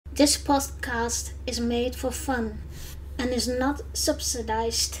This podcast is made for fun and is not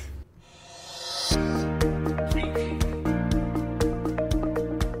subsidized.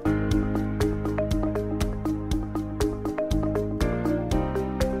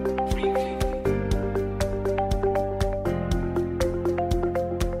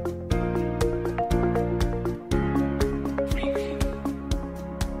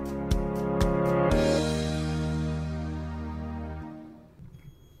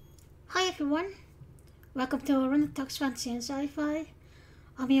 Hi everyone, welcome to Orinda Talks Fantasy and Sci-Fi.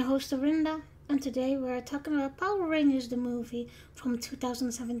 I'm your host Orinda, and today we're talking about Power Rangers the movie from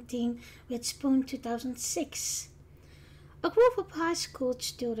 2017 with Spoon 2006. A group of high school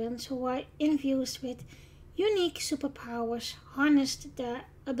students who are infused with unique superpowers harnessed their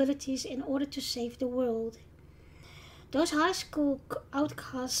abilities in order to save the world. Those high school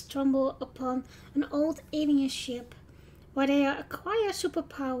outcasts stumble upon an old alien ship where they acquire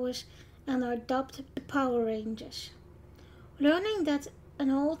superpowers and are dubbed the Power Rangers. Learning that an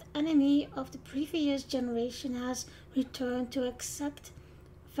old enemy of the previous generation has returned to accept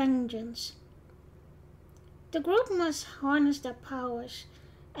vengeance, the group must harness their powers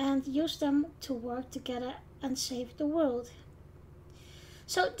and use them to work together and save the world.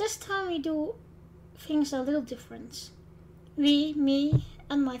 So this time we do things a little different. Me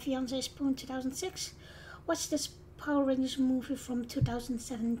and my fiancé Spoon 2006 watched this Power Rangers movie from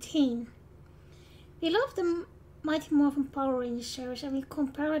 2017. We love the Mighty Morhin Power Rangers series and we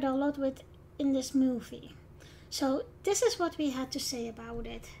compare it a lot with in this movie. So this is what we had to say about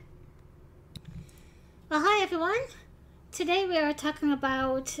it. Well, hi everyone. Today we are talking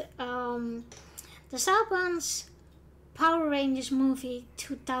about the Saban's Power Rangers movie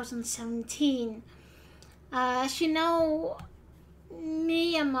 2017. As you know,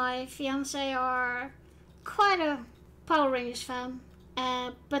 me and my fiancé are quite a Power Rangers fan,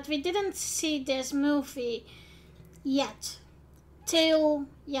 but we didn't see this movie yet till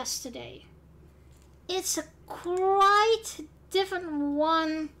yesterday. It's a quite different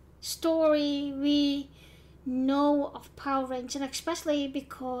one story we know of Power Rangers, and especially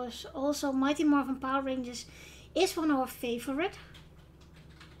because also Mighty Morphin Power Rangers is one of our favorite.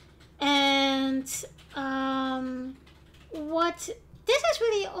 And this is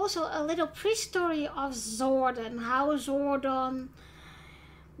really also a little pre-story of Zordon, how Zordon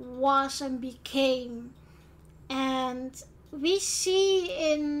was and became. And we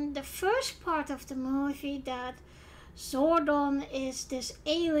see in the first part of the movie that Zordon is this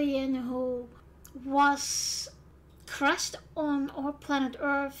alien who was crashed on our planet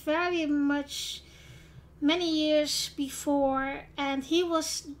Earth very much many years before, and he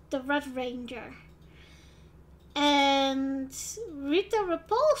was the Red Ranger. And Rita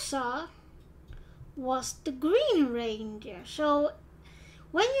Repulsa was the Green Ranger. So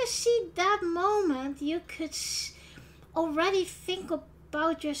when you see that moment, you could already think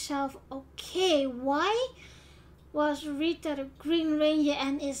about yourself, okay, why was Rita the Green Ranger,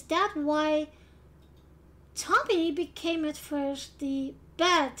 and is that why Tommy became at first the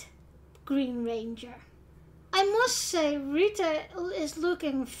bad Green Ranger? I must say, Rita is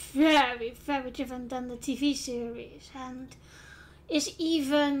looking very, very different than the TV series, and is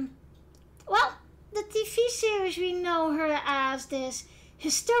even, well, the TV series we know her as this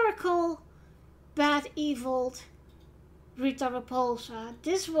hysterical, bad, evil Rita Repulsa.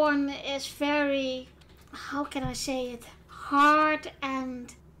 This one is very, how can I say it, hard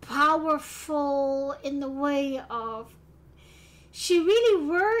and powerful in the way of she really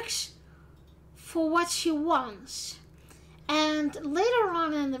works for what she wants. And later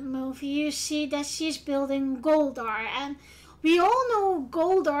on in the movie you see that she's building Goldar, and we all know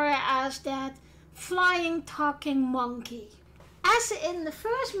Goldar as that flying talking monkey. As in the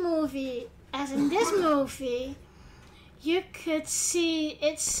first movie, as in this movie, you could see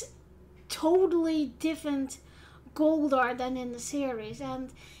it's totally different Goldar than in the series. And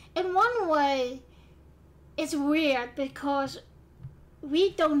in one way it's weird because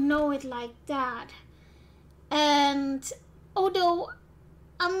we don't know it like that. And although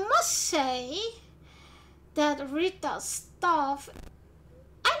I must say that Rita's stuff,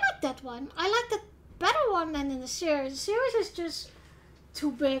 I like that one. I like that better one than in the series. The series is just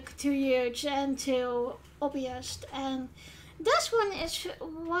too big, too huge, and too obvious. And this one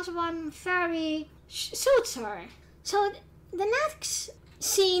was one very suits her. So the next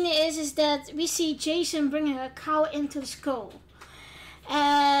scene is that we see Jason bringing a cow into the school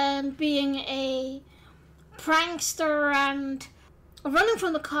and being a prankster and running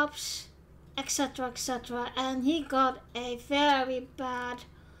from the cops, etc., etc. And he got a very bad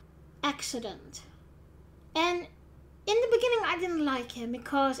accident. And in the beginning I didn't like him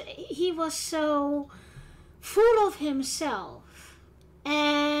because he was so full of himself.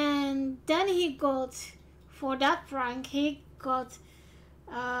 And then he got, for that prank, he got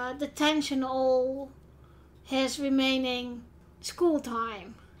detention all his remaining school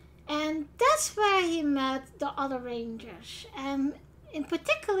time. And that's where he met the other Rangers, and in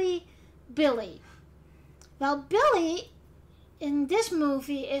particularly Billy. Well, Billy in this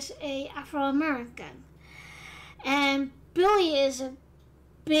movie is a Afro-American, and Billy is a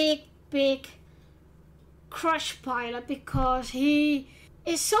big crush pilot because he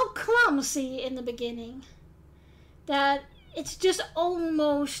is so clumsy in the beginning that it's just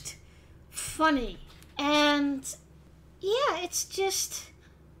almost funny. And yeah, it's just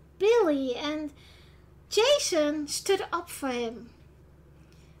Billy, and Jason stood up for him.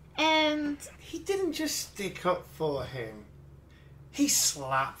 And he didn't just stick up for him, he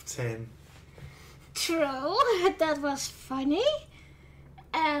slapped him. True, that was funny.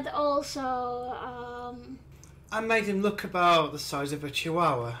 And also I made him look about the size of a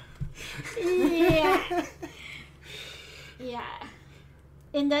chihuahua. Yeah. Yeah.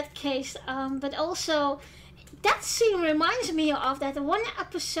 In that case, but also that scene reminds me of that one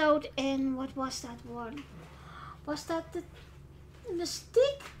episode in, what was that one? Was that the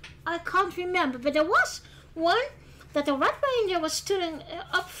Mystique? I can't remember, but there was one that the Red Ranger was stood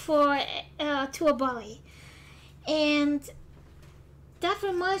up for to a bully, and that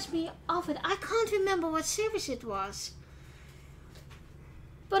reminds me of it. I can't remember what series it was.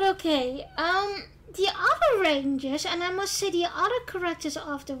 But okay, the other Rangers, and I must say the other characters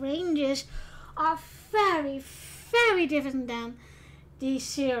of the Rangers are very, very different than the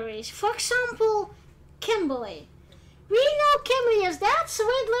series. For example, Kimberly. We know Kimberly as that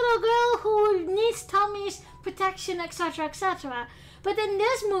sweet little girl who needs Tommy's protection, etc., etc. But in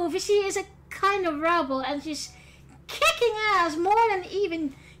this movie, she is a kind of rebel, and she's kicking ass more than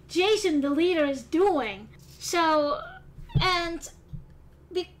even Jason, the leader, is doing. So, and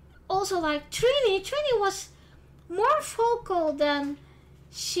also like Trini was more vocal than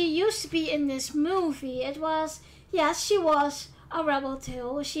she used to be in this movie. It was, yes, she was a rebel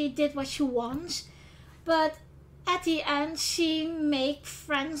too. She did what she wants, but at the end she made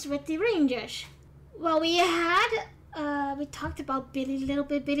friends with the Rangers. Well, we talked about Billy a little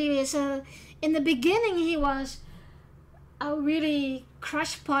bit. Billy is in the beginning he was a really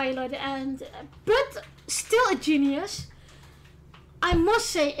crush pilot, but still a genius. I must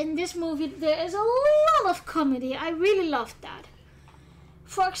say, in this movie there is a lot of comedy. I really loved that.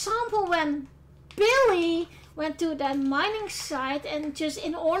 For example, when Billy went to that mining site and just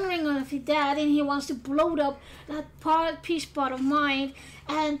in honoring of his dad, and he wants to blow up that piece part of mine,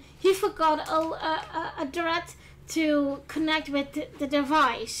 and he forgot a thread to connect with the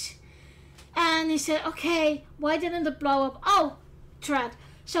device. And he said, okay, why didn't it blow up? Oh, thread.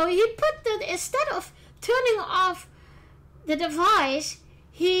 So he put that, instead of turning off the device,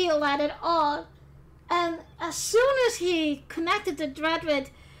 he let it on. And as soon as he connected the thread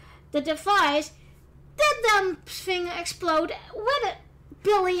with the device, that damn thing explode with it.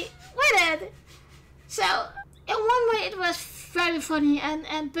 Billy with it. So in one way it was very funny,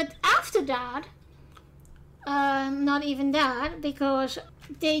 but after that, not even that, because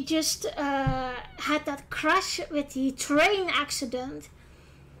they just had that crash with the train accident,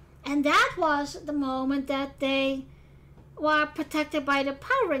 and that was the moment that they were protected by the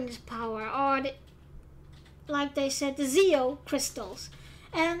Power Rangers power, or like they said, the Zeo crystals.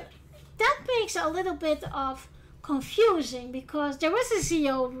 And that makes a little bit of confusing, because there was a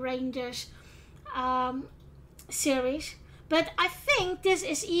Zeo Rangers series, but I think this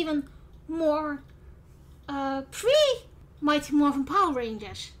is even more pre-Mighty Morphin Power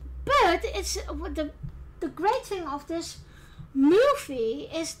Rangers. But it's the great thing of this movie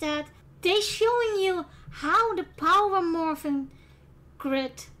is that they're showing you how the power morphing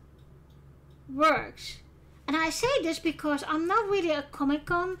grid works. And I say this because I'm not really a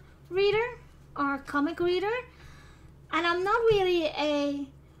Comic-Con reader or comic reader, and I'm not really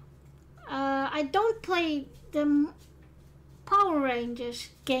I don't play the Power Rangers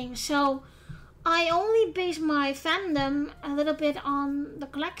game, so I only base my fandom a little bit on the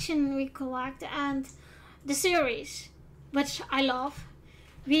collection we collect and the series, which I love.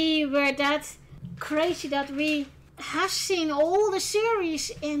 We were that crazy that we have seen all the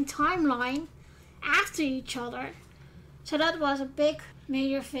series in timeline after each other. So that was a big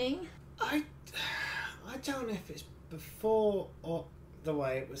major thing. I don't know if it's before or the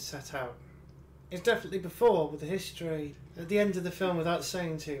way it was set out. It's definitely before, with the history. At the end of the film, without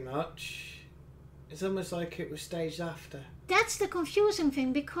saying too much, It's almost like it was staged after. That's the confusing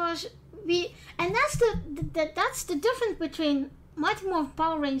thing, because that's the difference between Mighty Morphin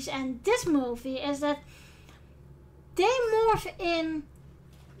Power Rangers and this movie, is that they morph in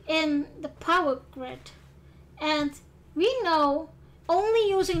the power grid, and we know only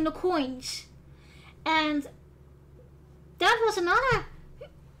using the coins, and that was another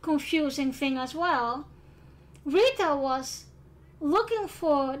confusing thing as well. Rita was looking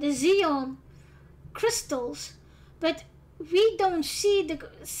for the Xeon crystals, but we don't see the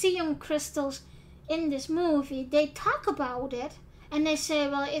Xeon crystals in this movie. They talk about it and they say,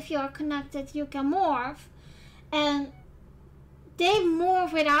 well, if you are connected you can morph, and they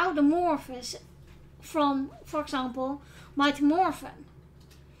morph without the morphers from, for example, Mighty Morphin.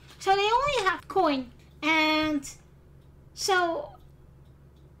 So they only have coin, and so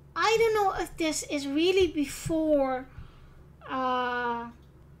I don't know if this is really before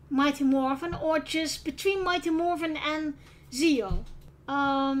Mighty Morphin or just between Mighty Morphin and Zeo.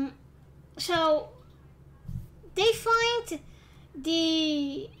 So they find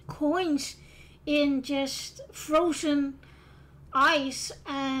the coins in just frozen ice,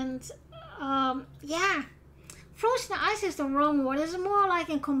 and frozen ice is the wrong word. It's more like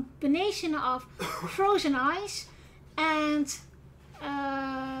a combination of frozen ice and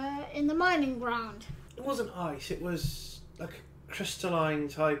in the mining ground. It wasn't ice, it was like crystalline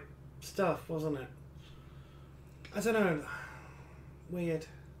type stuff, wasn't it? I don't know. Weird.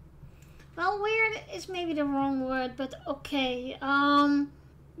 Well, weird is maybe the wrong word, but okay.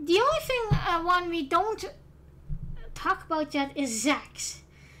 The only thing one we don't talk about yet is Zax.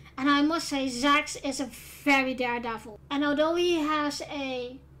 And I must say, Zax is a very daredevil. And although he has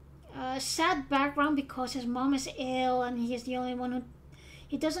a sad background because his mom is ill and he is the only one who...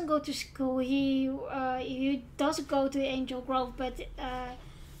 He doesn't go to school. He does go to Angel Grove, but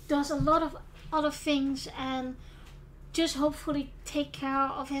does a lot of other things and just hopefully take care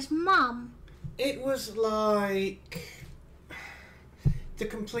of his mom. It was like the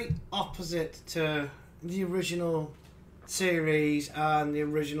complete opposite to the original series and the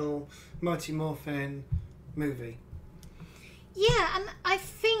original Mighty Morphin movie. Yeah, and I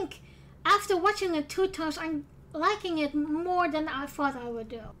think after watching it 2 times, I'm liking it more than I thought I would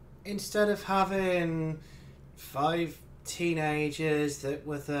do. Instead of having 5 teenagers that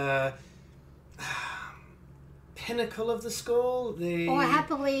were the pinnacle of the school, or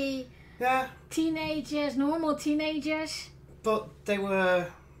happily teenagers, normal teenagers. But they were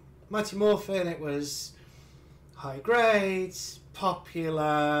Mighty Morphin. It was high grades,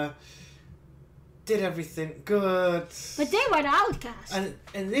 popular, did everything good. But they were the outcasts.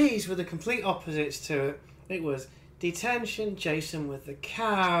 And these were the complete opposites to it. It was detention, Jason with the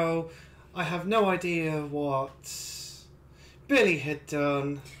cow. I have no idea what Billy had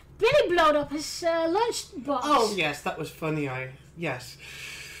done. Billy blowed up his lunchbox. Oh yes, that was funny. Yes.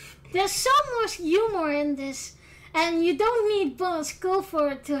 There's so much humor in this, and you don't need Bond School for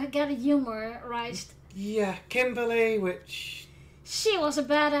it to get a humorized. Yeah, Kimberly, which... She was a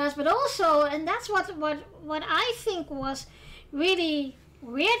badass, but also, and that's what I think was really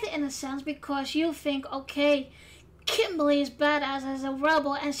weird in a sense, because you think, okay, Kimberly is badass as a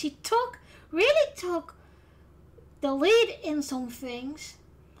rebel, and she really took the lead in some things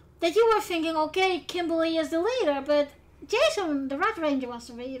that you were thinking, okay, Kimberly is the leader, but Jason, the Red Ranger, was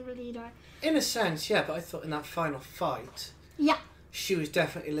the leader. In a sense, yeah, but I thought in that final fight, yeah, she was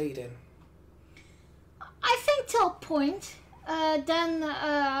definitely leading. I think till a point, but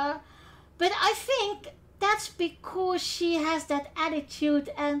I think that's because she has that attitude,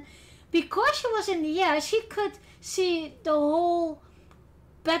 and because she was in the air, she could see the whole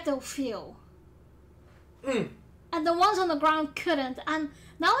battlefield. And the ones on the ground couldn't. And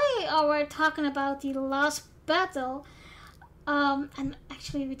now we're talking about the last battle, and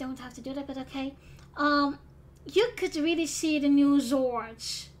actually we don't have to do that, but okay. You could really see the new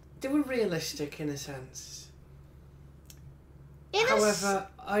Zords. They were realistic in a sense. However,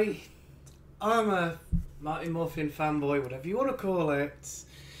 I'm a Mighty Morphin fanboy, whatever you want to call it.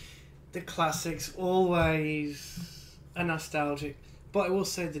 The classics always are nostalgic, but I will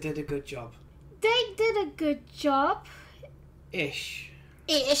say they did a good job. They did a good job. Ish.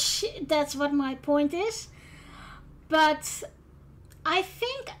 That's what my point is. But I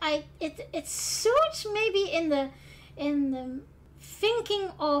think it suits maybe in the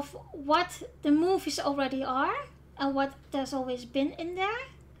thinking of what the movies already are and what there's always been in there.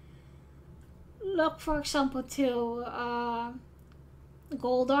 Look, for example, to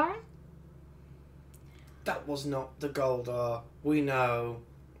Goldar. That was not the Goldar we know,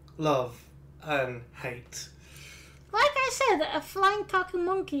 love and hate. Like I said, a flying talking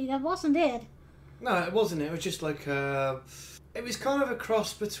monkey, that wasn't it. No, it wasn't. It was just like it was kind of a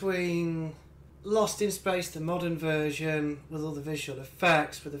cross between Lost in Space, the modern version, with all the visual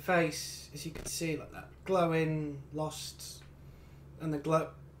effects, with the face, as you could see, like that glowing Lost, and the glow,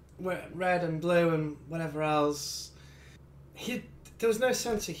 red and blue and whatever else. There was no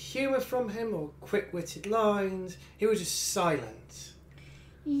sense of humour from him or quick-witted lines. He was just silent.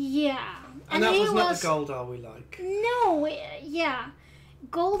 Yeah. And that was not the Goldar we like. No, yeah.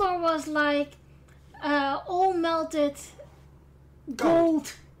 Goldar was like all melted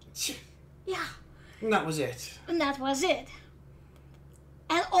gold. Yeah. And that was it. And that was it.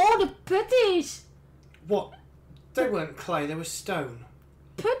 And all the putties. What? They weren't clay, they were stone.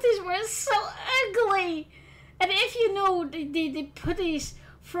 Putties were so ugly. And if you know the putties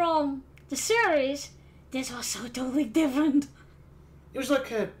from the series, this was so totally different. It was like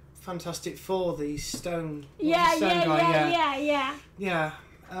a Fantastic Four, the stone. Yeah. Yeah.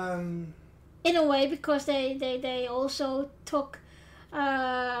 In a way, because they also took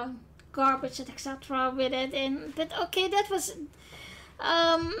garbage and etc. with it. But okay, that was. If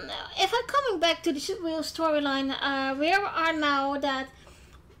I'm coming back to the real storyline, we are now that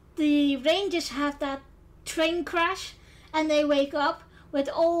the Rangers have that train crash, and they wake up with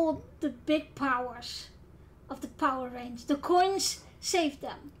all the big powers of the Power Rangers. The coins saved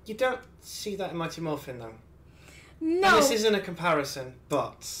them. You don't see that in Mighty Morphin, though. No. And this isn't a comparison,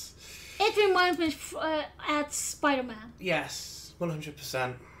 but it reminds me at Spider-Man. Yes,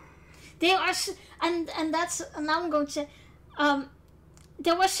 100%. They are, and that's, and now I'm going to say,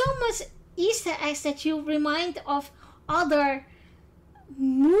 there was so much Easter eggs that you remind of other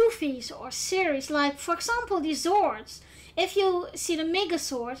movies or series, like for example the Zords. If you see the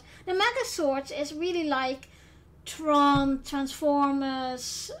Megazord is really like Tron,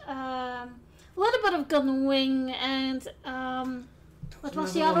 Transformers, a little bit of Gun Wing, and what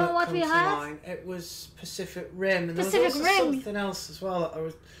was the other one what we had? It was Pacific Rim, and Pacific there was also something else as well that I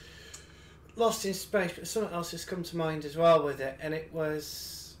was Lost in Space, but something else has come to mind as well with it, and it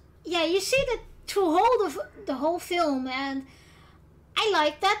was... Yeah, you see that through the whole film, and I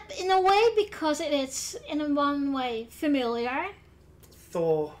like that in a way because it is in one way familiar.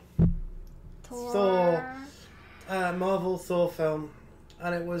 Thor. Marvel Thor film,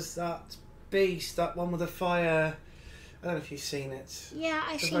 and it was that beast, that one with the fire. I don't know if you've seen it. Yeah,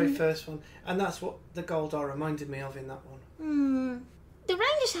 I've seen the very first one, and that's what the Goldar reminded me of in that one. The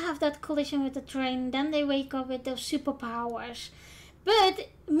Rangers have that collision with the train, then they wake up with those superpowers. But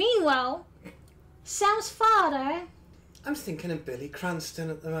meanwhile, Sam's father... I'm thinking of Billy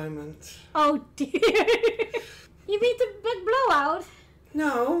Cranston at the moment. Oh dear. You mean the big blowout?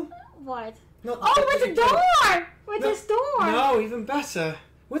 No. What? Not with the door! With his door! No, even better.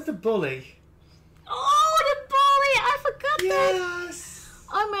 With the bully. Oh, the bully! I forgot that! Yes!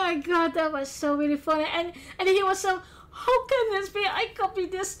 Oh my god, that was so really funny. And he was so, how can this be? I can't be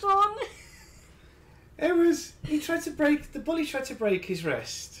this strong. The bully tried to break his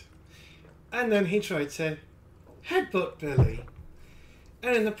wrist. And then he tried to headbutt Billy.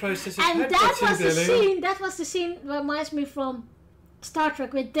 And in the process of headbutting Billy... That was the scene that reminds me from Star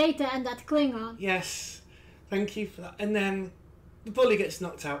Trek with Data and that Klingon. Yes, thank you for that. And then the bully gets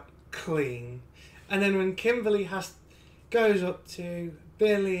knocked out clean. And then when Kimberly goes up to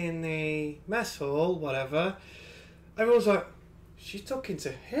Billy in the mess hall, whatever, everyone's like, she's talking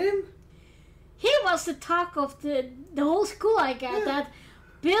to him? He was the talk of the whole school, I guess, that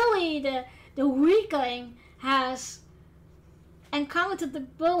Billy, the weakling, has encountered the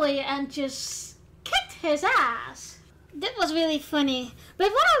bully and just kicked his ass. That was really funny.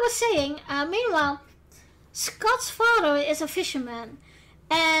 But what I was saying, meanwhile, Scott's father is a fisherman,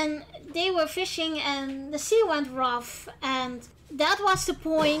 and they were fishing and the sea went rough, and that was the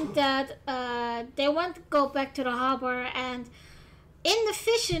point that they want to go back to the harbor, and in the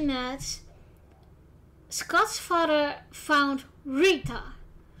fishing nets, Scott's father found Rita.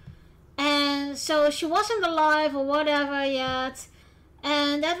 And so she wasn't alive or whatever yet.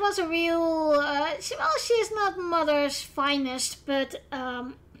 And that was a real... she is not mother's finest, but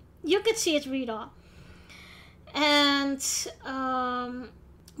you could see it's Rita. And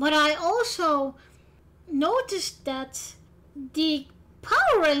but I also noticed that the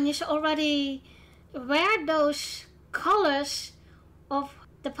Power Rangers already wear those colors of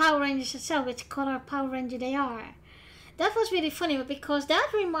the Power Rangers itself, which color Power Ranger they are. That was really funny because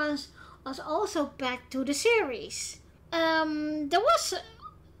that reminds us also back to the series. There was,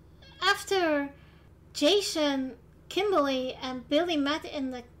 after Jason, Kimberly and Billy met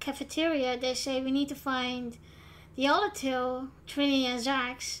in the cafeteria, they say we need to find the other two, Trini and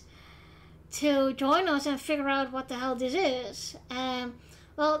Zax, to join us and figure out what the hell this is.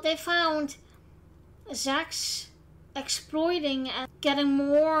 Well, they found Zack's exploiting and getting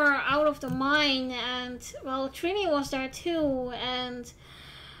more out of the mine, and well, Trini was there too, and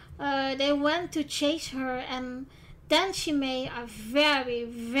they went to chase her, and then she made a very,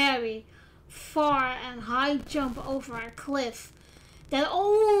 very far and high jump over a cliff that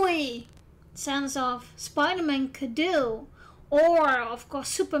only sense of Spider-Man could do, or of course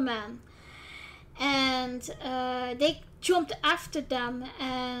Superman. And they jumped after them,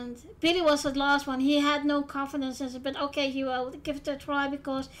 and Billy was the last one. He had no confidence and said, but okay, he will give it a try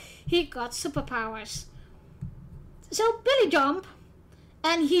because he got superpowers. So Billy jumped,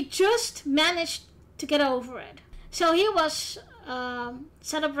 and he just managed to get over it. So he was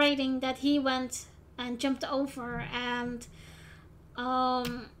celebrating that he went and jumped over, and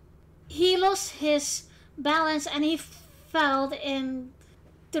he lost his balance and he fell in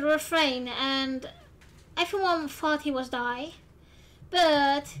the refrain, and everyone thought he was die.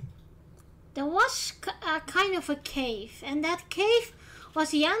 But there was a kind of a cave, and that cave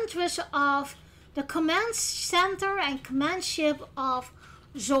was the entrance of the command center and command ship of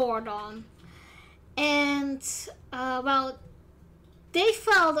Zordon. And well, they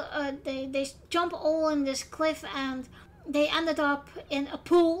fell, they jumped all in this cliff, and they ended up in a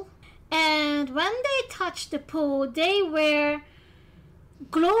pool. And when they touched the pool, they were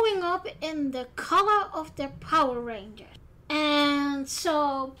glowing up in the color of their Power Rangers. And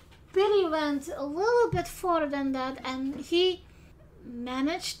so Billy went a little bit further than that, and he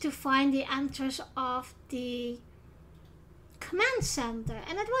managed to find the entrance of the command center.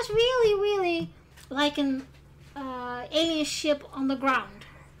 And it was really, really like an alien ship on the ground.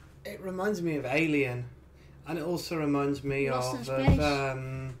 It reminds me of Alien, and it also reminds me Lost of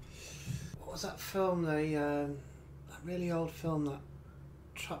what was that film? That really old film that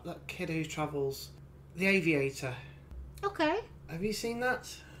kid who travels, The Aviator. Okay. Have you seen that?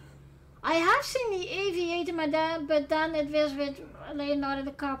 I have seen The Aviator, but then it was with Leonardo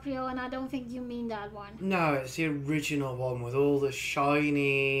DiCaprio, and I don't think you mean that one. No, it's the original one with all the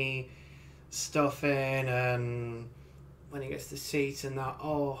shiny stuff in, and when he gets the seat and that.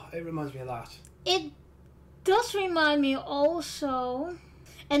 Oh, it reminds me of that. It does remind me also,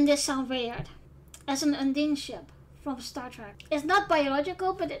 and this sounds weird, as an Undine ship from Star Trek. It's not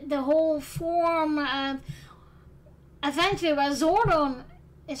biological, but the whole form, and eventually where Zordon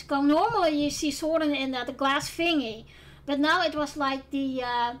is going. Normally you see Zordon in that glass thingy, but now it was like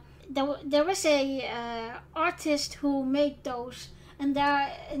there was a artist who made those, and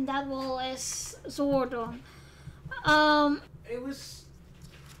there in that wall is Zordon. It was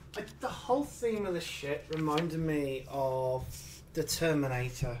the whole theme of the ship reminded me of the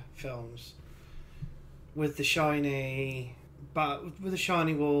Terminator films, with the shiny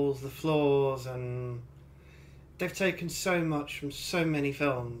walls, the floors, and they've taken so much from so many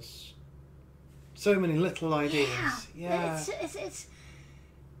films, so many little ideas. Yeah. It's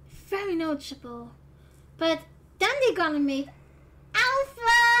very noticeable. But then they're gonna meet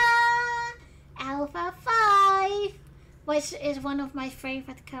Alpha 5, which is one of my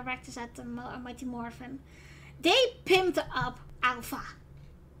favorite characters at the Mighty Morphin. They pimped up Alpha.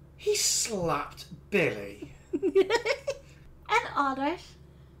 He slapped Billy. And others.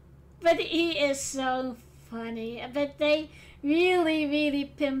 But he is so funny. But they really,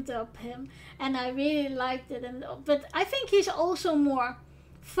 really pimped up him. And I really liked it. But I think he's also more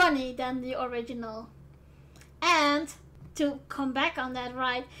funny than the original. And to come back on that,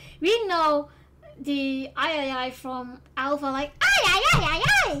 right, we know the I from Alpha, like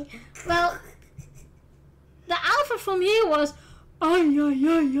I. Well, the Alpha from here was I.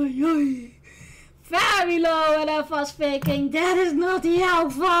 Very low, and I was thinking, that is not the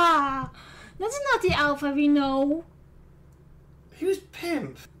Alpha. That's not the Alpha we know. He was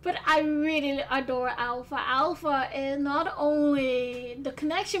pimp. But I really adore Alpha. Alpha is not only the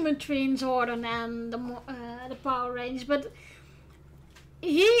connection between Zordon and the Power Rangers, but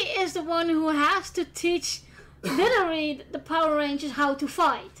he is the one who has to teach literally the Power Rangers how to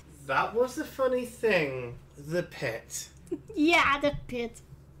fight. That was the funny thing. The pit. Yeah, the pit.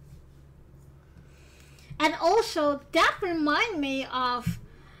 And also, that reminded me of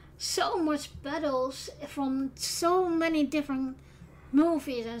so much battles from so many different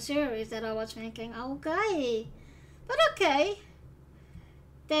movies and series that I was thinking, okay. But okay.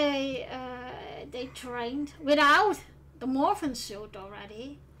 They trained without the Morphin suit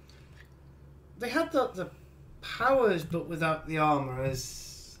already. They had the powers, but without the armor,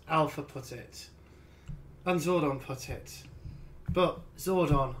 as Alpha put it. And Zordon put it. But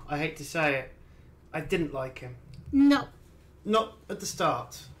Zordon, I hate to say it, I didn't like him. No. Not at the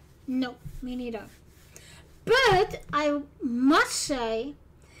start. No, me neither. But I must say,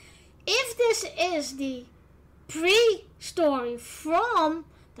 if this is the pre-story from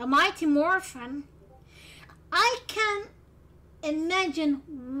the Mighty Morphin, I can imagine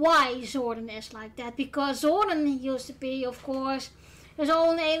why Zordon is like that. Because Zordon used to be, of course, his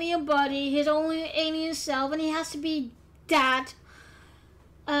own alien body, his own alien self, and he has to be that.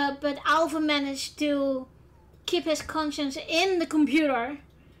 But Alpha managed to keep his conscience in the computer.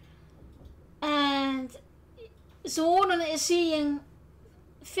 And Zordon is seeing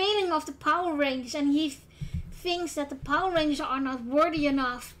failing of the Power Rangers, and he thinks that the Power Rangers are not worthy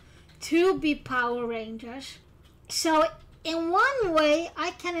enough to be Power Rangers. So in one way,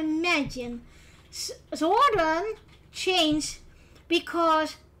 I can imagine Zordon changed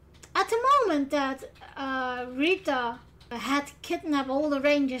because at the moment that Rita had kidnapped all the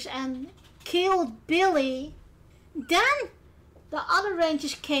Rangers and killed Billy, then the other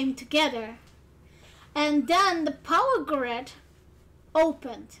Rangers came together. And then the power grid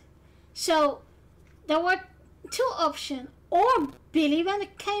opened. So there were two options. Or Billy when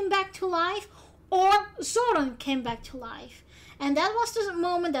it came back to life, or Zordon came back to life. And that was the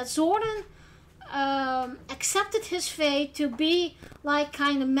moment that Zordon accepted his fate to be like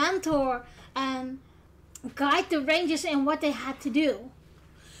kind of mentor and guide the Rangers in what they had to do.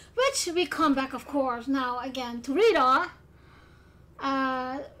 Which we come back, of course, now again to Rita.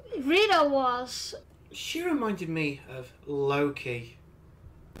 Rita was... She reminded me of Loki.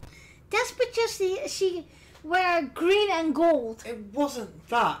 That's because she wear green and gold. It wasn't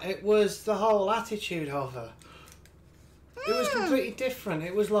that. It was the whole attitude of her. It was completely different.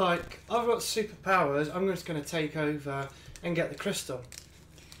 It was like, I've got superpowers, I'm just going to take over and get the crystal.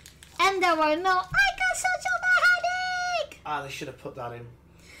 And there were no, I got such a headache! Ah, they should have put that in.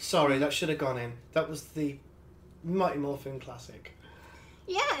 Sorry, that should have gone in. That was the Mighty Morphin classic.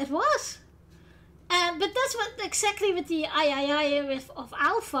 Yeah, it was. But that's what exactly with the I of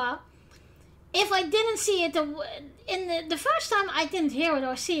Alpha. If I didn't see it, in the first time I didn't hear it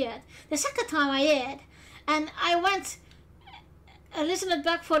or see it. The second time I did. And I went, I listened it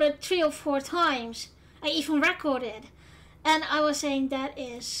back for the 3 or 4 times. I even recorded. And I was saying, that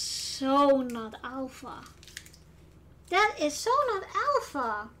is so not Alpha. That is so not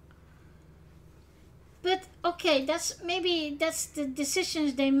Alpha. But okay, that's the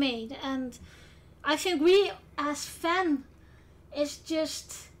decisions they made. And I think we as fan is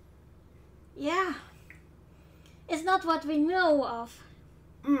just, yeah, it's not what we know of.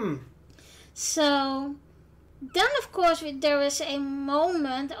 So then of course there is a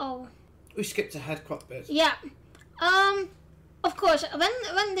moment. Oh, we skipped ahead quite a bit. Yeah. Of course,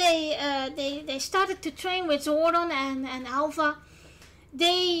 when they started to train with Zordon and Alpha,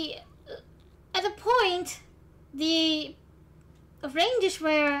 they at a point the Rangers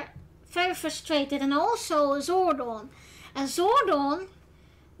were very frustrated, and also Zordon. And Zordon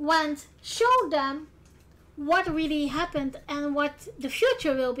showed them what really happened and what the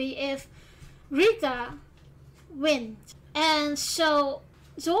future will be if Rita wins. And so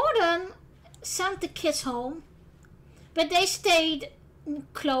Zordon sent the kids home, but they stayed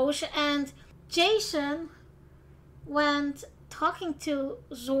close, and Jason went talking to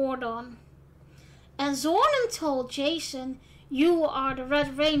Zordon. And Zordon told Jason, you are the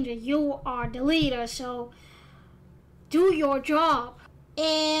Red Ranger, you are the leader, so do your job.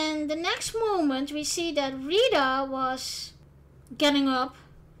 In the next moment, we see that Rita was getting up,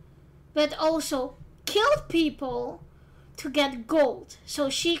 but also killed people to get gold, so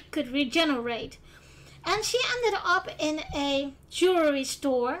she could regenerate. And she ended up in a jewelry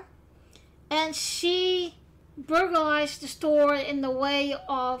store, and she burglarized the store in the way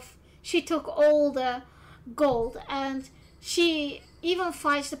of, she took all the gold, and she even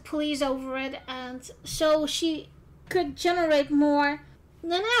fights the police over it, and so she could generate more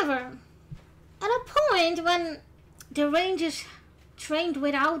than ever. At a point when the Rangers trained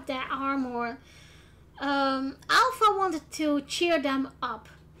without their armor, Alpha wanted to cheer them up.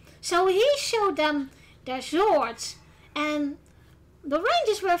 So he showed them their swords, and the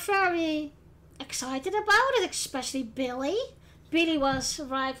Rangers were very excited about it, especially Billy. Billy was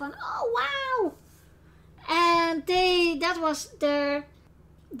right on, oh wow! And that was their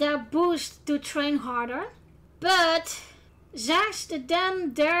boost to train harder. But Zax, the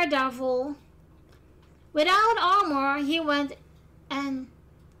damn daredevil, without armor, he went and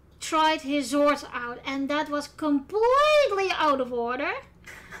tried his swords out, and that was completely out of order.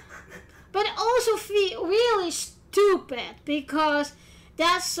 But also really stupid, because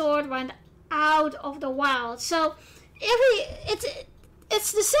that sword went out of the wild. So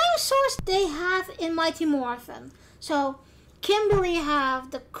it's the same source they have in Mighty Morphin. So Kimberly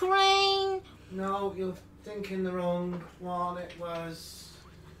have the crane. No, you're thinking the wrong one.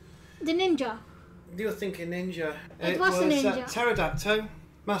 The ninja. You're thinking ninja. It was the ninja. Pterodactyl,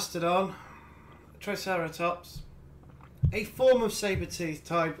 Mastodon, Triceratops, a form of saber-toothed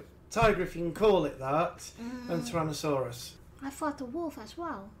tiger, if you can call it that, and Tyrannosaurus. I thought the wolf as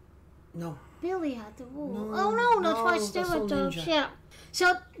well. No. Billy had the wolf. No, oh no, that's why Triceratops. Yeah.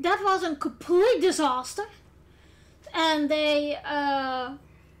 So that was a complete disaster. And they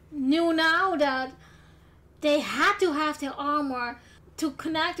knew now that they had to have their armor to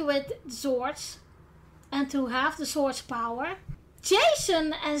connect with Zords and to have the Sword's power.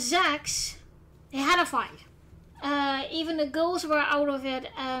 Jason and Zax, they had a fight. Even the girls were out of it,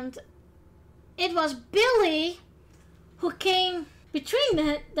 and it was Billy who came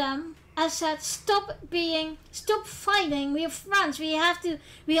between them and said, stop fighting, we're friends, we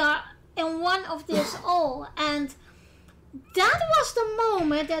are in one of this all. And that was the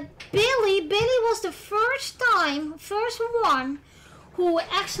moment that Billy was the first one who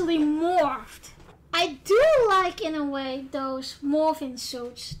actually morphed. I do like, in a way, those morphing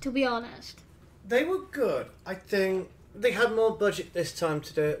suits, to be honest. They were good. I think they had more budget this time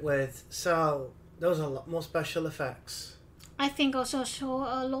to do it with, so there was a lot more special effects. I think also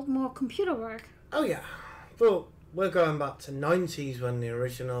a lot more computer work. Oh yeah, but we're going back to 90s when the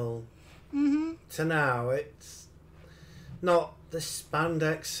original to now. It's not the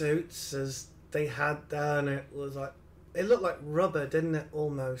spandex suits as they had then. It looked like rubber, didn't it,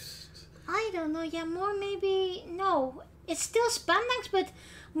 almost? I don't know, yeah, more maybe, no. It's still spandex, but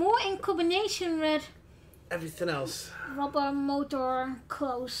more in combination with everything else. Rubber motor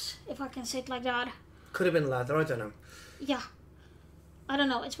clothes, if I can say it like that. Could have been leather, I don't know. Yeah. I don't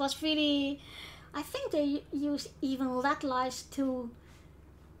know, it was really... I think they used even LED lights to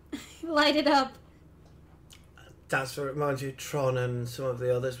light it up. That's what reminds you of Tron and some of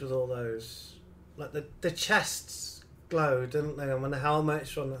the others with all those... Like the chests glow, didn't they? And when the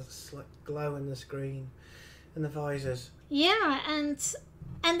helmets are on, it's like glow in the screen and the visors. Yeah, and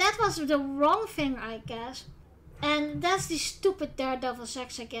that was the wrong thing, I guess. And that's the stupid Daredevil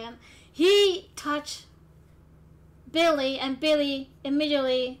sex again. He touched Billy and Billy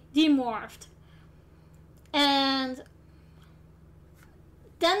immediately demorphed. And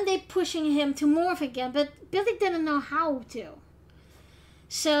then they pushing him to morph again, but Billy didn't know how to.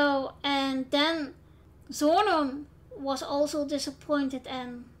 So, and then Zordon was also disappointed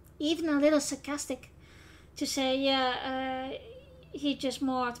and even a little sarcastic to say, yeah, he just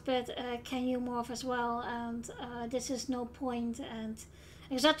morphed, but can you morph as well? And this is no point, and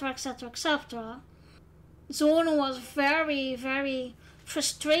etc, etc, etc. Zordon was very, very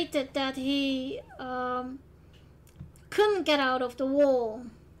frustrated that he couldn't get out of the wall.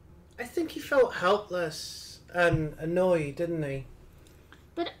 I think he felt helpless and annoyed, didn't he?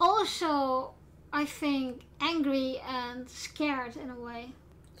 But also, I think, angry and scared in a way.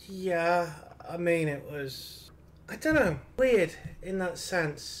 Yeah, I mean, it was, I don't know, weird in that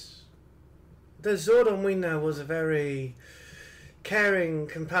sense. The Zordon we know was a very caring,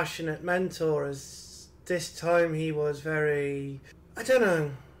 compassionate mentor, as this time he was very, I don't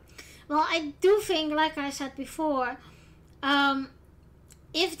know. Well, I do think, like I said before,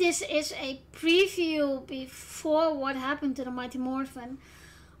 if this is a preview before what happened to the Mighty Morphin,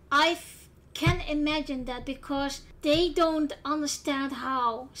 I can imagine that because they don't understand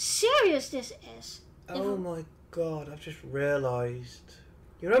how serious this is. Oh my god, I've just realised.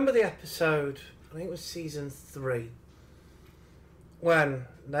 You remember the episode, I think it was season 3, when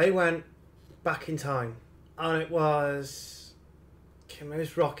they went back in time, and it was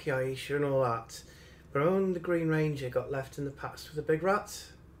Rocky, Aisha and all that. But when the Green Ranger got left in the past with the big rat,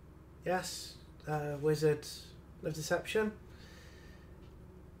 yes, Wizard of Deception,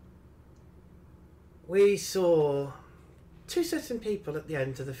 we saw 2 certain people at the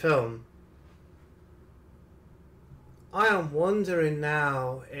end of the film. I am wondering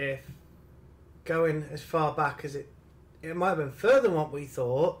now if going as far back as it might have been further than what we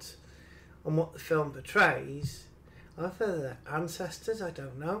thought and what the film portrays, are they ancestors? I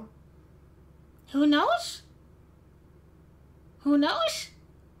don't know. Who knows? Who knows?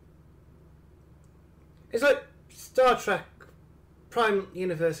 It's like Star Trek, Prime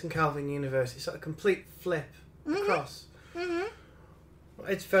Universe and Calvin Universe. It's like a complete flip across.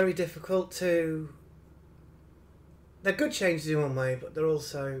 It's very difficult to... They're good changes in one way, but they're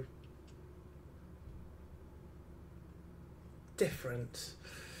also different.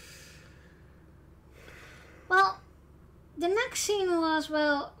 Well, the next scene was,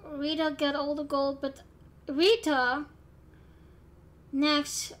 well, Rita got all the gold, but Rita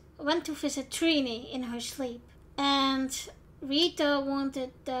next went to visit Trini in her sleep. And Rita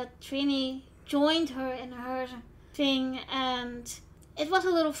wanted that Trini joined her in her thing, and it was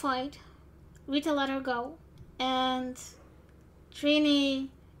a little fight. Rita let her go, and Trini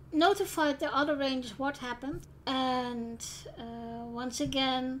notified the other rangers what happened. And once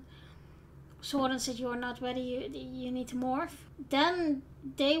again, Soren said, "You are not ready. You need to morph." Then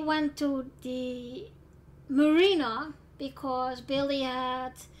they went to the marina because Billy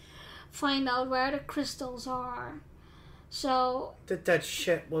had find out where the crystals are. So the dead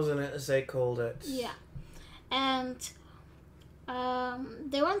ship, wasn't it, as they called it? Yeah, and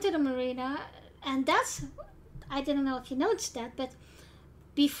they went to the marina, and that's, I didn't know if you noticed that, but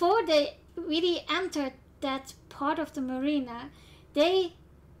before they really entered that part of the marina, they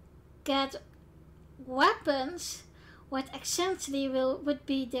get weapons what essentially would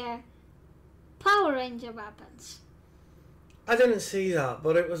be their Power Ranger weapons. I didn't see that,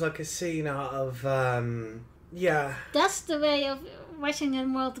 but it was like a scene out of yeah. That's the way of watching it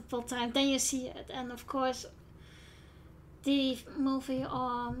multiple times. Then you see it, and of course, the movie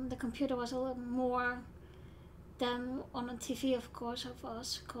on the computer was a little more than on a TV, of course, of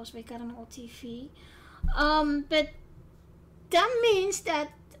us, because we got an old TV. But that means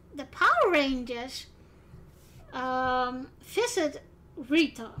that the Power Rangers visit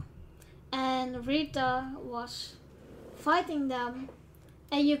Rita, and Rita was fighting them,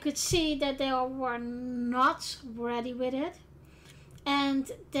 and you could see that they were not ready with it,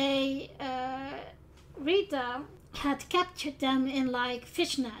 and they Rita had captured them in like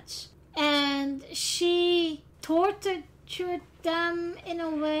fish nets, and she tortured them in a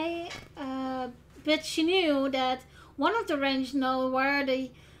way, but she knew that one of the rangers know where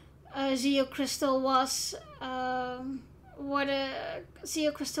the Zeo Crystal was,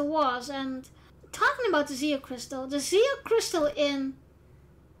 and talking about the Zeo Crystal in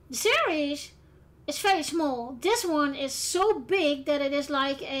the series is very small. This one is so big that it is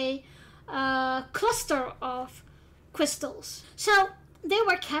like a cluster of crystals. So they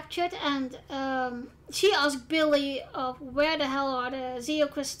were captured, and she asked Billy where the hell are the Zeo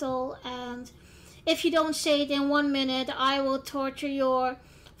Crystal, and if you don't say it in 1 minute, I will torture your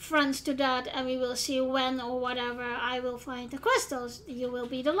friends to that, and we will see when or whatever I will find the crystals. You will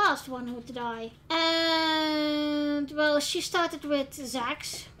be the last one who to die. And well, she started with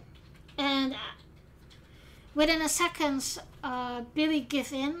Zax, and within a second, Billy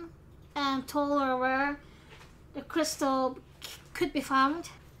gave in and told her where the crystal could be found.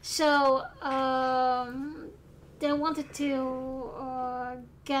 So they wanted to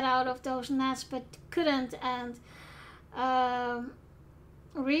get out of those nets, but couldn't, and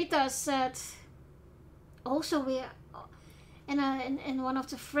Rita said also, we in one of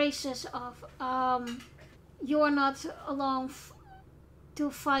the phrases of you are not alone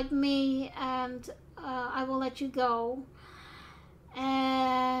to fight me, and I will let you go.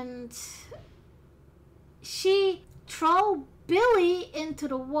 And she threw Billy into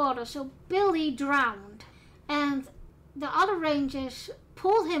the water, so Billy drowned, and the other rangers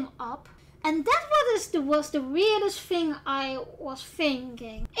pulled him up. And that was the weirdest thing I was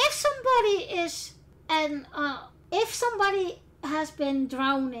thinking. If somebody has been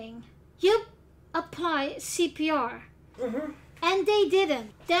drowning, you apply CPR. Mm-hmm. And they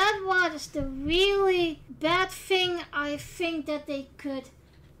didn't. That was the really bad thing I think that they could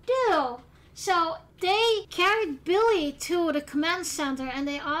do. So they carried Billy to the command center, and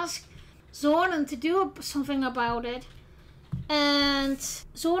they asked Zordon to do something about it. And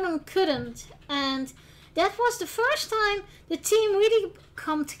Zordon couldn't, and that was the first time the team really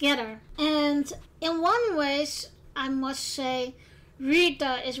come together. And in one way, I must say,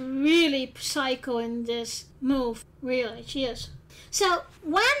 Rita is really psycho in this move. Really, she is. So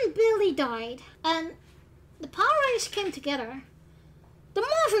when Billy died and the Power Rangers came together, the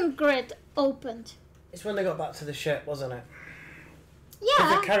Morphin Grid opened. It's when they got back to the ship, wasn't it?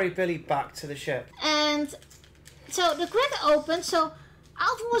 Yeah. They carried Billy back to the ship. And so the grid opened, so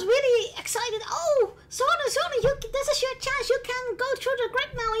Alpha was really excited. Oh, Zordon, this is your chance. You can go through the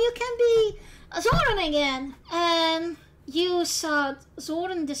grid now. You can be Zordon again. And you saw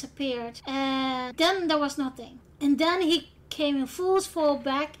Zordon disappeared, and then there was nothing. And then he came in full fall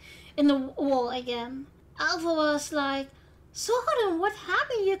back in the wall again. Alpha was like, Zordon, what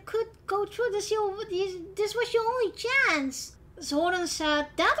happened? You could go through this. This was your only chance. Zordon said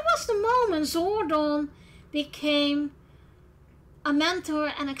that was the moment Zordon became a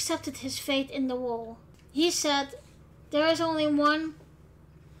mentor and accepted his fate in the wall. He said, there is only one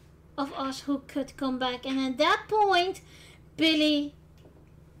of us who could come back. And at that point, Billy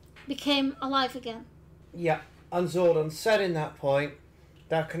became alive again. Yeah, and Zordon said in that point,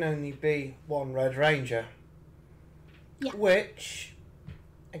 there can only be one Red Ranger. Yeah. Which,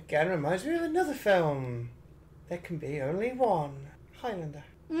 again, reminds me of another film. There can be only one. Highlander.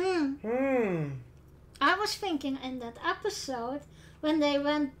 I was thinking in that episode when they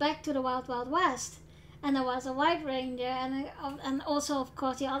went back to the Wild Wild West, and there was a White Ranger, and also of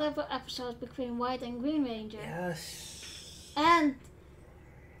course the other episodes between White and Green Ranger. Yes. And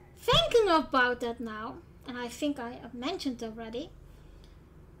thinking about that now, and I think I have mentioned already,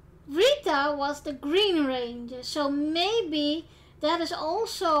 Rita was the Green Ranger, so maybe that is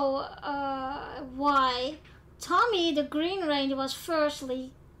also why Tommy the Green Ranger was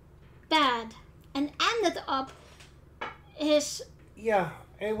firstly bad and ended up his... Yeah,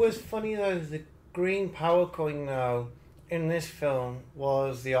 it was funny though, the green power coin now in this film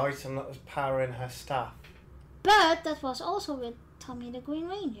was the item that was powering her staff. But that was also with Tommy the Green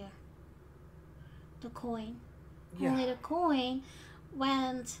Ranger. The coin. Yeah. Only the coin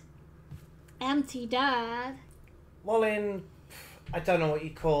went empty dead. Well, in, I don't know what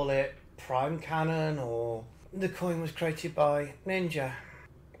you call it, Prime Cannon, or the coin was created by Ninja,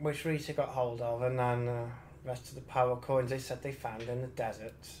 which Rita got hold of, and then the rest of the power coins they said they found in the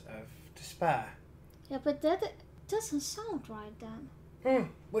desert of despair. Yeah, but that doesn't sound right then.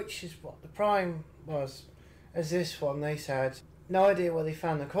 Which is what the Prime was. As this one, they said, no idea where they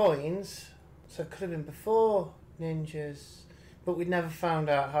found the coins, so it could have been before Ninjas, but we never found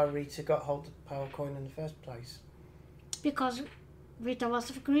out how Rita got hold of the power coin in the first place. Because Rita was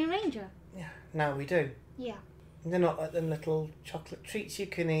the Green Ranger. Yeah, now we do. Yeah. They're not like them little chocolate treats you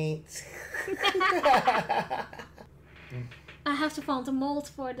can eat. I have to find a mold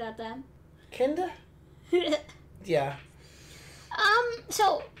for that then. Kinder? Yeah.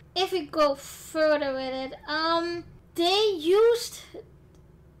 So if we go further with it, they used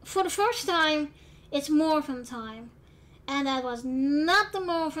for the first time it's Morphin time, and that was not the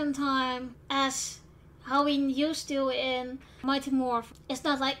Morphin time as how we used to in Mighty Morphin. It's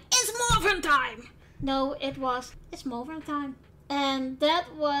not like it's Morphin time. No, it's Morphin time, and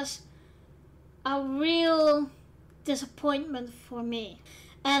that was a real disappointment for me,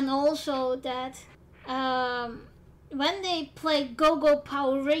 and also that when they played Go Go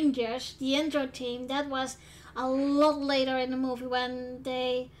Power Rangers, the intro team, that was a lot later in the movie when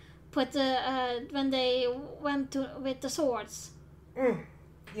they put when they went to with the swords.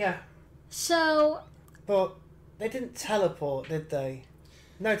 Yeah. So. But they didn't teleport, did they?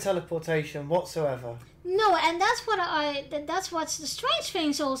 No teleportation whatsoever. No, and that's what the strange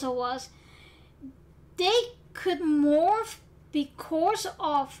things also was. They could morph because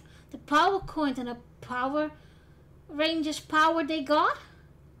of the power coin and the Power Rangers power they got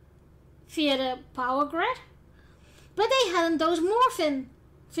via the power grid, but they hadn't those morphin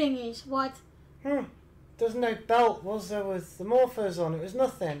thingies. What? There's no belt, was there, with the morphers on? It was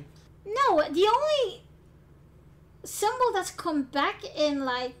nothing. No, the only symbol that's come back in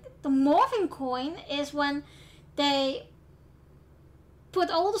like the morphing coin is when they put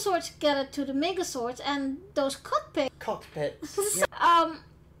all the swords together to the mega swords, and those cockpits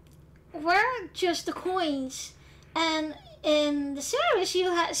were just the coins. And in the series,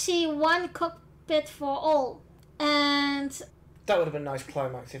 you see one cockpit for all. And that would have been a nice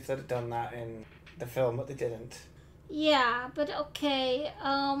climax if they'd have done that in the film, but they didn't. Yeah, but okay.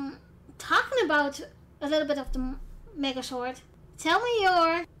 Talking about a little bit of the Megazord, tell me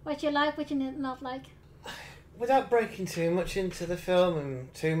what you like, what you not like. Without breaking too much into the film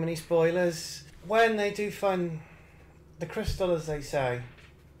and too many spoilers, when they do find the crystal, as they say,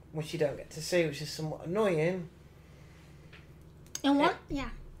 which you don't get to see, which is somewhat annoying. And what?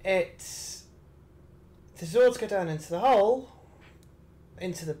 It's the Zords go down into the hole,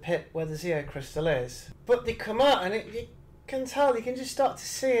 into the pit where the Zeo crystal is, but they come out and you can tell, you can just start to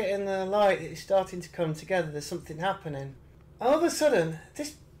see it in the light. It's starting to come together. There's something happening. All of a sudden,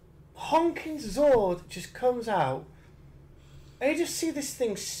 this honking Zord just comes out, and you just see this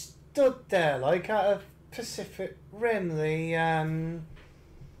thing stood there like at a Pacific Rim. The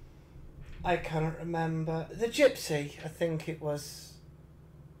I can't remember, the Gypsy, I think it was,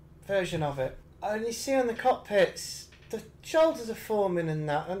 version of it. And you see on the cockpits, the shoulders are forming and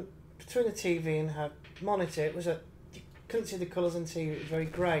that, and between the TV and her monitor, it was you couldn't see the colours on TV, it was very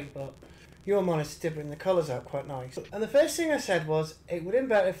grey, but your monitor did bring the colours out quite nice. And the first thing I said was, it would have been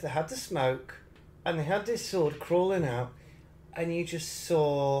better if they had the smoke, and they had this sword crawling out, and you just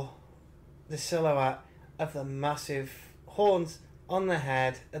saw the silhouette of the massive horns on the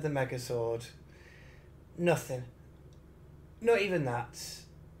head of the Megazord. Nothing. Not even that.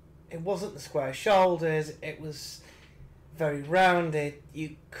 It wasn't the square shoulders, it was very rounded.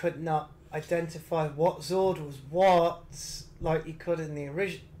 You could not identify what Zord was what, like you could in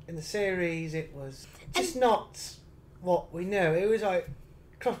the series. It was just not what we know. It was like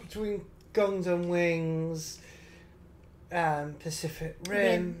cross between Guns and Wings, Pacific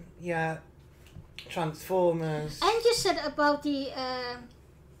Rim, yeah, Transformers. And you said about the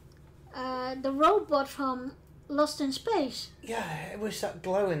robot from Lost in Space. Yeah, it was that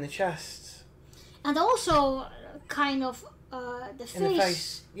glow in the chest. And also kind of the face. In the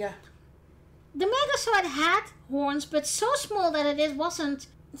face, yeah. The Megazord had horns, but so small that it wasn't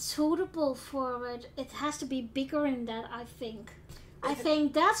suitable for it. It has to be bigger in that, I think. I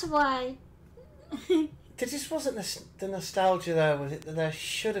think that's why. There just wasn't the nostalgia there with it that there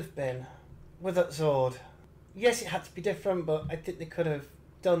should have been with that Zord. Yes, it had to be different, but I think they could have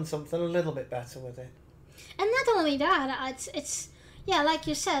done something a little bit better with it. And not only that, it's yeah, like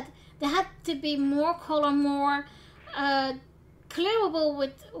you said, there had to be more color, more clearable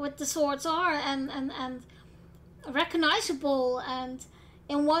with the swords are and recognizable. And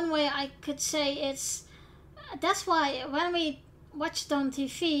in one way, I could say that's why when we watched on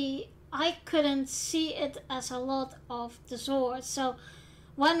TV, I couldn't see it as a lot of the swords. So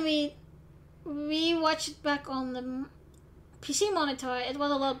when we watched it back on the PC monitor, it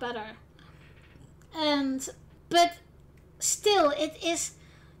was a lot better. But still, it is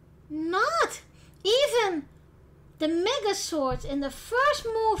not even the Megazord in the first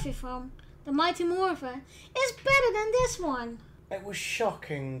movie from the Mighty Morphin is better than this one. It was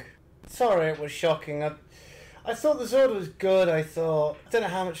shocking. Sorry, it was shocking. I thought the Zord was good. I don't know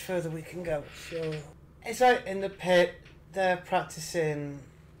how much further we can go. Sure. It's like in the pit, they're practicing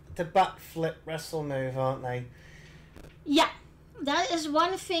the backflip wrestle move, aren't they? Yeah, that is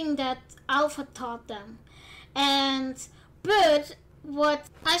one thing that Alpha taught them. But what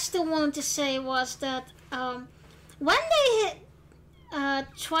I still wanted to say was that when they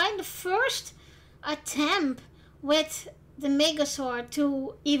tried the first attempt with the Megazord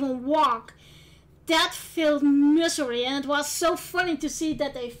to even walk, that filled misery, and it was so funny to see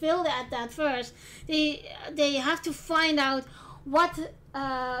that they failed at that first. They have to find out what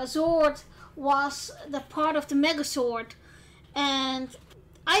Zord was the part of the Megazord, and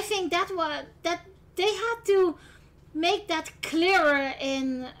I think that they had to make that clearer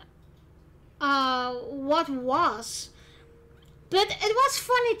in what was. But it was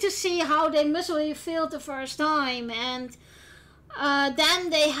funny to see how they miserably failed the first time, and then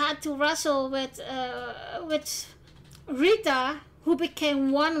they had to wrestle with Rita, who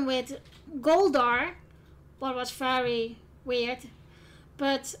became one with Goldar, what was very weird,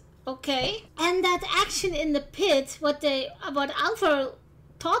 but okay. And that action in the pit, what Alpha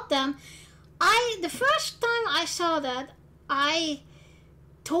taught them, the first time I saw that, I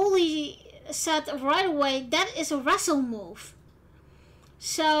totally said right away, that is a wrestle move.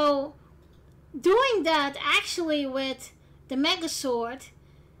 So doing that actually with the Megazord,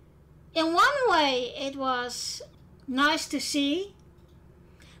 in one way it was nice to see,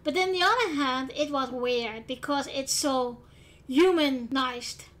 but on the other hand it was weird because it's so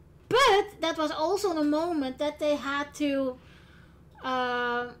humanized. But that was also the moment that they had to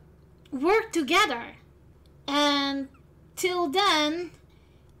work together, and till then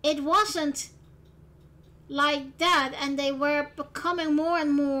it wasn't like that, and they were becoming more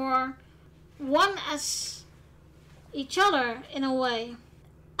and more one as each other in a way.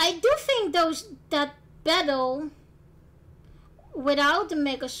 I do think that battle without the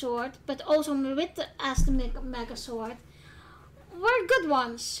Megazord, but also as the Megazord, were good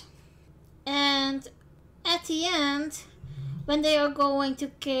ones. And at the end, when they are going to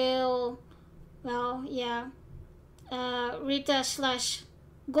kill, Rita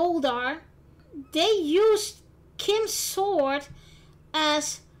 / Goldar, they used Kim's sword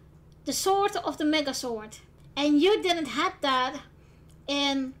as the sword of the Megazord. And you didn't have that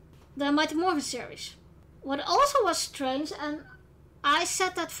in the Mighty Morphin series. What also was strange, and I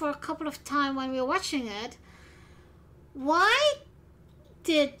said that for a couple of times when we were watching it, why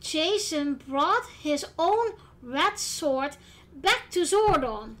did Jason brought his own red sword back to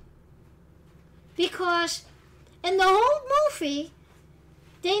Zordon? Because in the whole movie,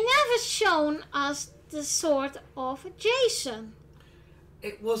 they never shown us the sword of Jason.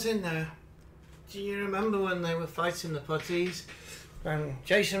 It was in there. Do you remember when they were fighting the putties? When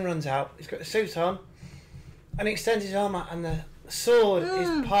Jason runs out, he's got the suit on, and he extends his arm out, and the sword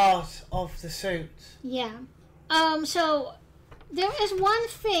is part of the suit. Yeah. So there is one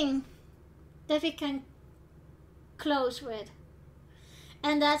thing that we can close with,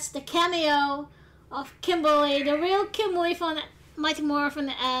 and that's the cameo of Kimberly, the real Kimberly from Mighty Morphin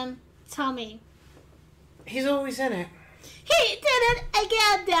and Tommy. He's always in it. He did it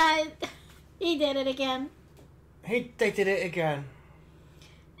again, Dad. He did it again. They did it again.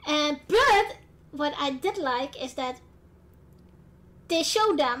 But what I did like is that they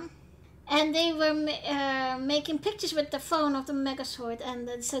showed them, and they were making pictures with the phone of the Megazord, and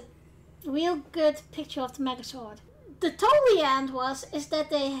it's a real good picture of the Megazord. The totally end is that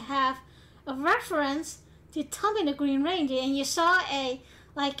they have a reference to Tommy the Green Ranger, and you saw a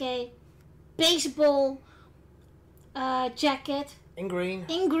baseball jacket In green.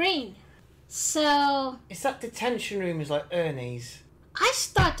 in green. So Is that detention room is like Ernie's? I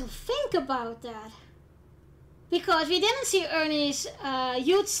start to think about that. Because we didn't see Ernie's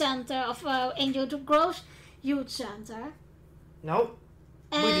youth center of Angel Grove's youth center. No.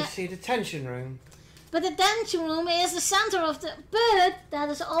 We just see a detention room. But the detention room is the center of the... But that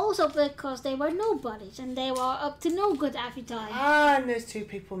is also because they were nobodies and they were up to no good every time. And there's 2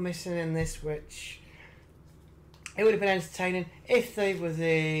 people missing in this, which... It would have been entertaining if they were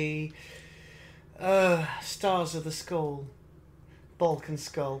the... Stars of the Skull. Bulk and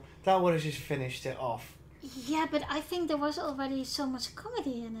Skull. That would have just finished it off. Yeah, but I think there was already so much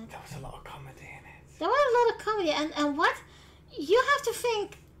comedy in it. There was a lot of comedy in it. There was a lot of comedy. And what... You have to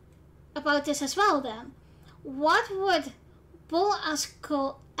think about this as well then. What would Bull and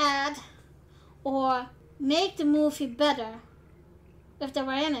Skull add or make the movie better if they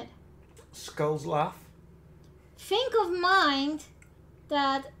were in it? Skull's laugh. Think of mind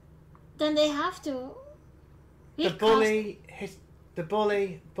that then they have to The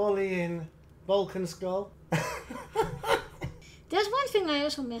bullying Bulk and Skull. There's one thing I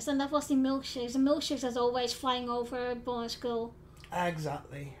also missed, and that was the milkshakes. The milkshakes that's always flying over Bull and Skull.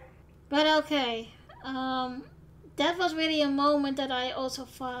 Exactly. But okay, that was really a moment that I also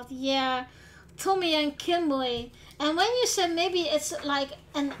thought, yeah, Tommy and Kimberly. And when you said maybe it's like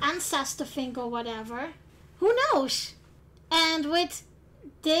an ancestor thing or whatever, who knows? And with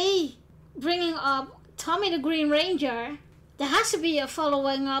they bringing up Tommy the Green Ranger, there has to be a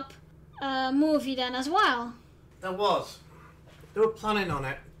following up movie then as well. There was. They were planning on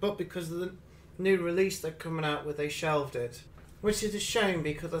it, but because of the new release they're coming out with, they shelved it. Which is a shame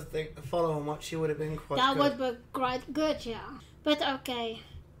because I think the following watch would have been quite that good. That would be quite good, yeah. But okay.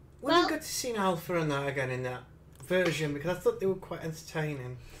 Would have been good to see Alpha and that again in that version because I thought they were quite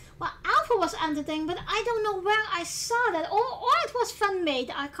entertaining. Well, Alpha was entertaining, but I don't know where I saw that. Or it was fan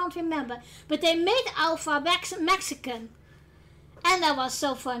made, I can't remember. But they made Alpha Mexican. And that was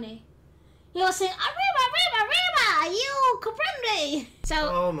so funny. He was saying, Arriba, Arriba, Arriba, you comprende. So,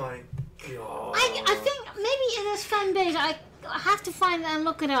 oh my god. I think maybe it is fan based. I have to find it and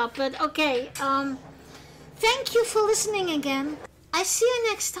look it up. But okay, thank you for listening again. I see you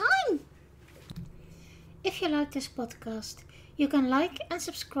next time. If you like this podcast, you can like and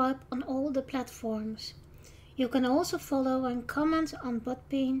subscribe on all the platforms. You can also follow and comment on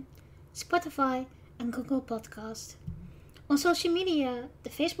Podbean, Spotify and Google Podcast. On social media, the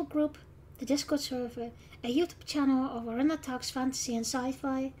Facebook group, the Discord server, a YouTube channel of Arena Talks Fantasy and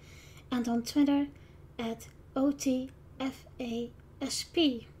Sci-Fi, and on Twitter at OTFASP.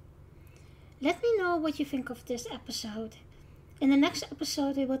 Let me know what you think of this episode. In the next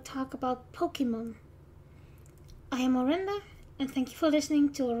episode we will talk about Pokemon. I am Orinda, and thank you for listening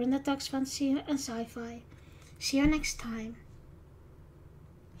to Orinda Talks Fantasy and Sci-Fi. See you next time.